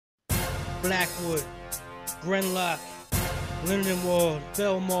Blackwood, Grenlock, Lindenwold,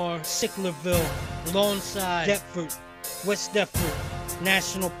 Belmar, Sicklerville, Lawnside, Deptford, West Deptford,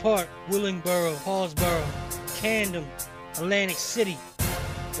 National Park, Willingboro, Hallsboro, Camden, Atlantic City,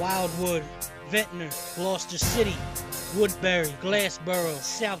 Wildwood, Ventnor, Gloucester City, Woodbury, Glassboro,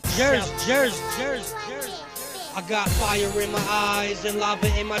 South Jersey. I got fire in my eyes and lava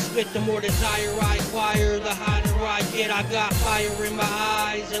in my spit. The more desire I acquire, the hotter I get. I got fire in my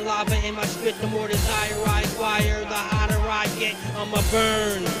eyes and lava in my spit. The more desire I acquire, the hotter I get. I'ma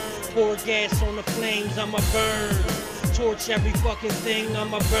burn, pour gas on the flames, I'ma burn. Torch every fucking thing,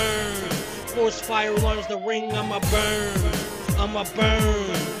 I'ma burn. Force fire alarms the ring, I'ma burn. I'ma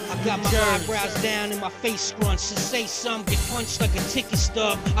burn. I got my eyebrows down and my face scrunched. To say some, get punched like a ticket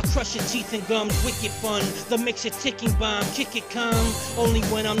stub. I crush your teeth and gums, wicked fun. The mix a ticking bomb, kick it calm. Only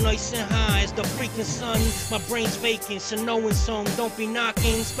when I'm nice and high as the freaking sun. My brain's vacant, so knowing some don't be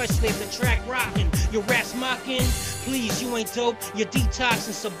knocking. Especially if the track rocking, your ass mocking. Please, you ain't dope, you're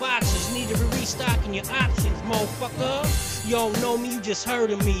detoxing some boxes. Need to be restocking your options, motherfucker. You don't know me, you just heard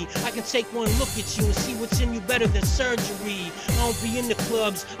of me. I can take one look at you and see what's in you better than surgery. I don't be in the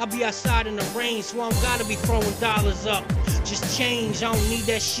clubs, I be outside in the rain, so I don't gotta be throwing dollars up. Just change, I don't need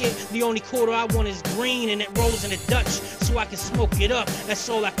that shit. The only quarter I want is green and it rolls in a Dutch, so I can smoke it up. That's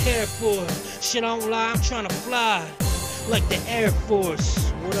all I care for. Shit, I don't lie, I'm trying to fly like the Air Force.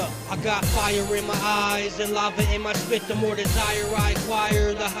 What up? I got fire in my eyes and lava in my spit. The more desire I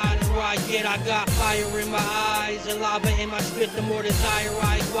acquire, the hotter I get. I got fire in my eyes and lava in my spit. The more desire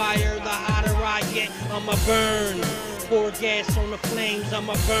I acquire, the hotter I get. I'ma burn, pour gas on the flames,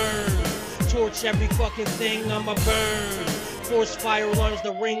 I'ma burn. Torch every fucking thing, I'ma burn. Force fire alarms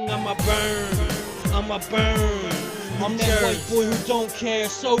the ring, I'ma burn. I'ma burn. I'm that white boy who don't care,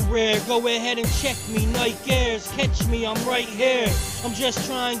 so rare. Go ahead and check me, night airs. Catch me, I'm right here. I'm just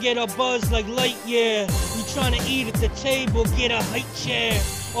trying to get a buzz like Lightyear. You trying to eat at the table, get a height chair.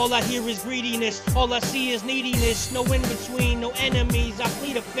 All I hear is greediness, all I see is neediness. No in between, no enemies, I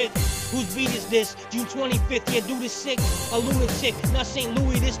plead a fifth. Whose beat is this? June 25th, yeah, do this sick. A lunatic, not St.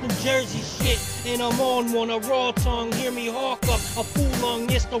 Louis, this New Jersey shit. And I'm on one, a raw tongue, hear me hawk up. A fool lung,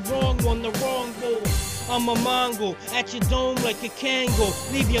 yes, the wrong one, the wrong bull. I'm a Mongol, at your dome like a Kangol.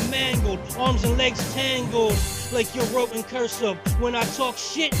 Leave you mangled, arms and legs tangled like you wrote in cursive. When I talk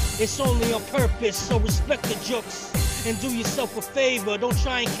shit, it's only on purpose, so respect the jokes. And do yourself a favor, don't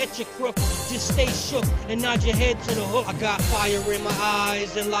try and catch a crook. Just stay shook and nod your head to the hook. I got fire in my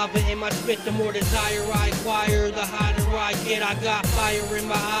eyes and lava in my spit. The more desire I acquire, the hotter I get. I got fire in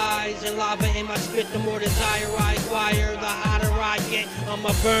my eyes and lava in my spit. The more desire I acquire, the hotter I get.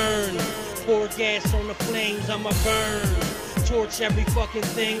 I'ma burn, pour gas on the flames, I'ma burn. Torch every fucking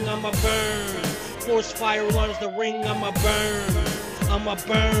thing, I'ma burn. Force fire alarms the ring, I'ma burn. I'ma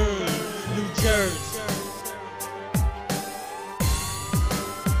burn. New Jersey.